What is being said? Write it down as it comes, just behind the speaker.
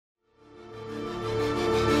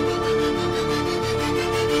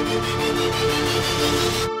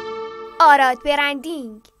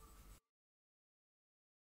AradBranding.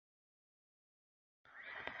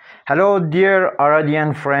 Hello, dear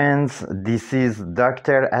Aradian friends. This is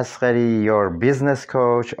Dr. Asghari, your business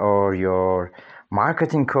coach or your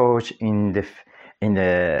marketing coach in the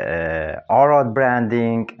Arad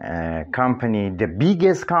Branding company, the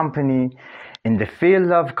biggest company in the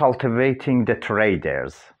field of cultivating the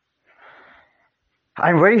traders.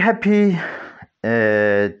 I'm very happy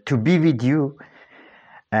to be with you,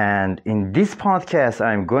 and in this podcast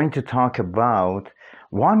I'm going to talk about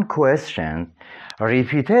one question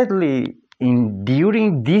repeatedly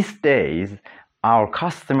during these days our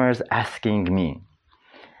customers asking me.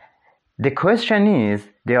 The question is,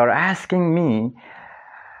 they are asking me,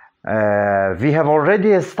 we have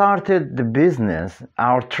already started the business,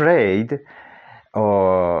 our trade,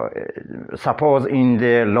 or suppose in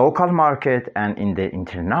the local market and in the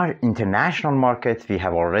international market, we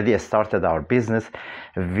have already started our business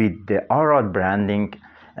with the Arad Branding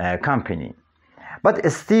company. But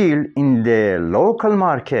still in the local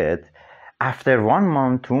market, after 1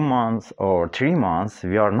 month, 2 months, or 3 months,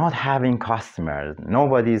 we are not having customers.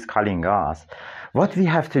 Nobody is calling us. What we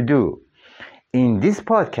have to do? In this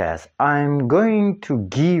podcast, I'm going to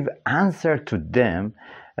give answer to them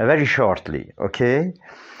very shortly, okay?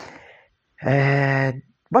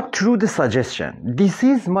 But through the suggestion. This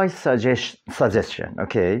is my suggestion,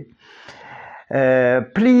 okay?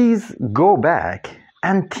 Please go back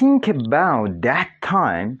and think about that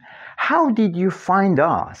time. How did you find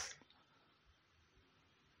us?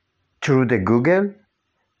 Through the Google,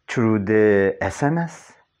 through the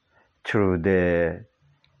SMS, through the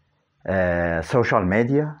social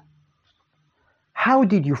media? How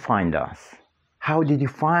did you find us? How did you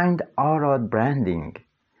find Arad Branding?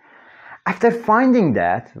 After finding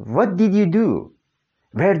that, what did you do?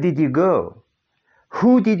 Where did you go?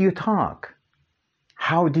 Who did you talk?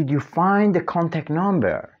 How did you find the contact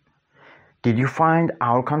number? Did you find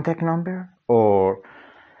our contact number? Or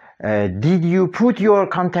did you put your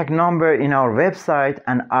contact number in our website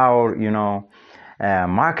and our,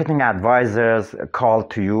 marketing advisors call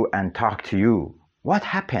to you and talk to you? What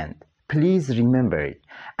happened? Please remember it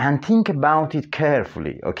and think about it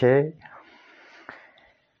carefully, okay?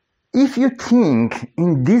 If you think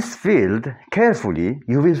in this field carefully,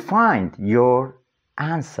 you will find your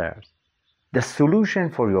answers, the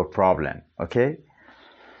solution for your problem, okay?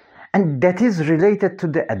 And that is related to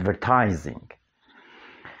the advertising.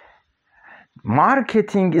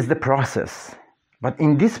 Marketing is the process, but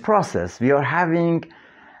in this process, we are having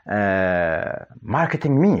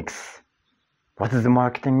marketing mix. What is the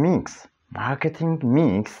marketing mix? Marketing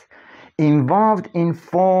mix involved in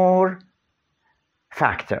 4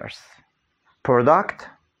 factors: product,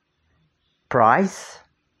 price,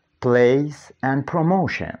 place, and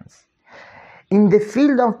promotions. In the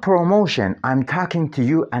field of promotion, I'm talking to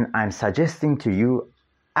you and I'm suggesting to you,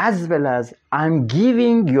 as well as I'm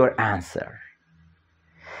giving your answer.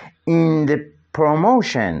 In the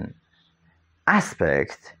promotion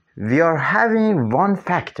aspect, we are having one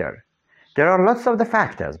factor. There are lots of the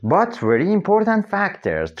factors, but very important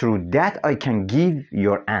factors. Through that, I can give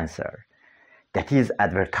your answer. That is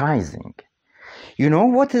advertising. You know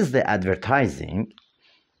what is the advertising?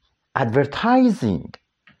 Advertising,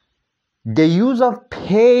 the use of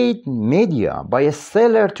paid media by a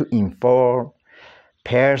seller to inform,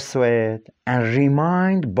 persuade, and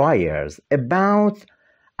remind buyers about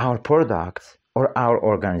our products or our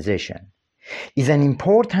organization, is an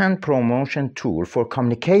important promotion tool for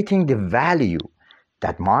communicating the value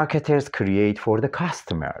that marketers create for the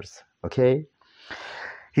customers, okay?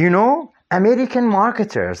 American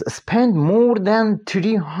marketers spend more than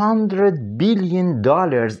 $300 billion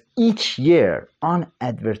each year on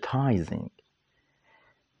advertising.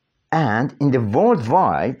 And in the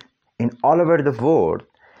worldwide, in all over the world,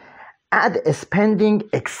 ad spending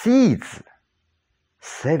exceeds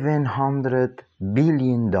 $700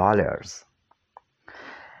 billion.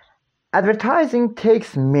 Advertising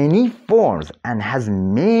takes many forms and has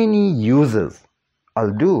many uses.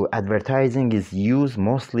 Although advertising is used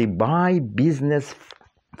mostly by business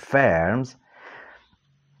firms,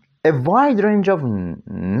 a wide range of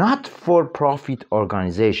not-for-profit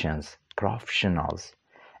organizations, professionals,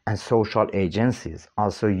 and social agencies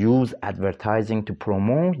also use advertising to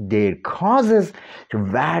promote their causes to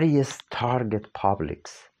various target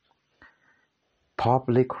publics.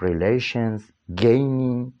 Public relations,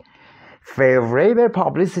 gaining favorable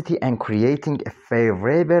publicity and creating a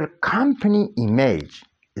favorable company image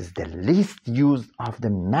is the least used of the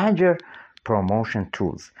major promotion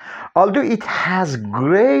tools, although it has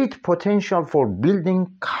great potential for building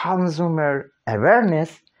consumer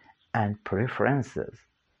awareness and preferences.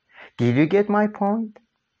 Did you get my point?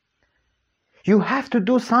 You have to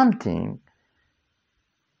do something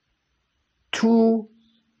to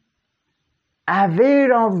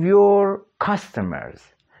aware of your customers,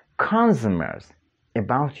 consumers,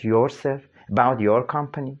 about yourself, about your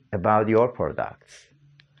company, about your products.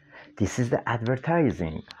 This is the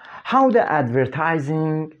advertising. How the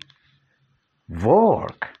advertising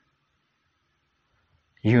work?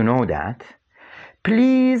 You know that.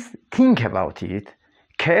 Please think about it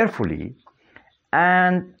carefully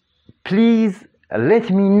and please let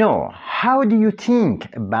me know how do you think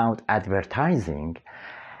about advertising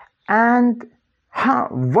and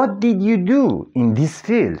what did you do in this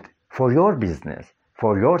field for your business,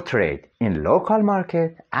 for your trade in local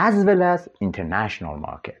market as well as international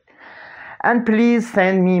market. And please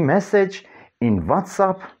send me message in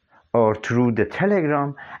WhatsApp or through the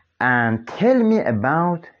Telegram and tell me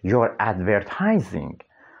about your advertising.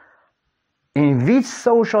 In which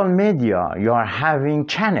social media you are having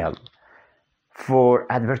channel for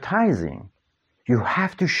advertising. You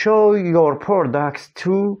have to show your products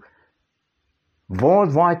to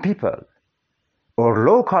worldwide people or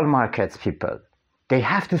local markets people. They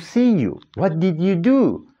have to see you. What did you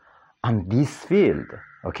do on this field?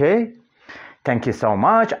 Okay? Thank you so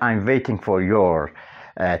much. I'm waiting for your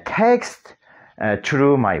text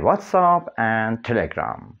through my WhatsApp and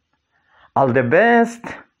Telegram. All the best.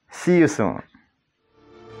 See you soon.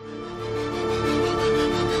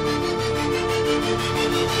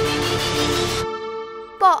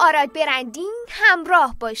 با آراد برندینگ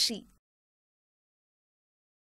همراه باشید.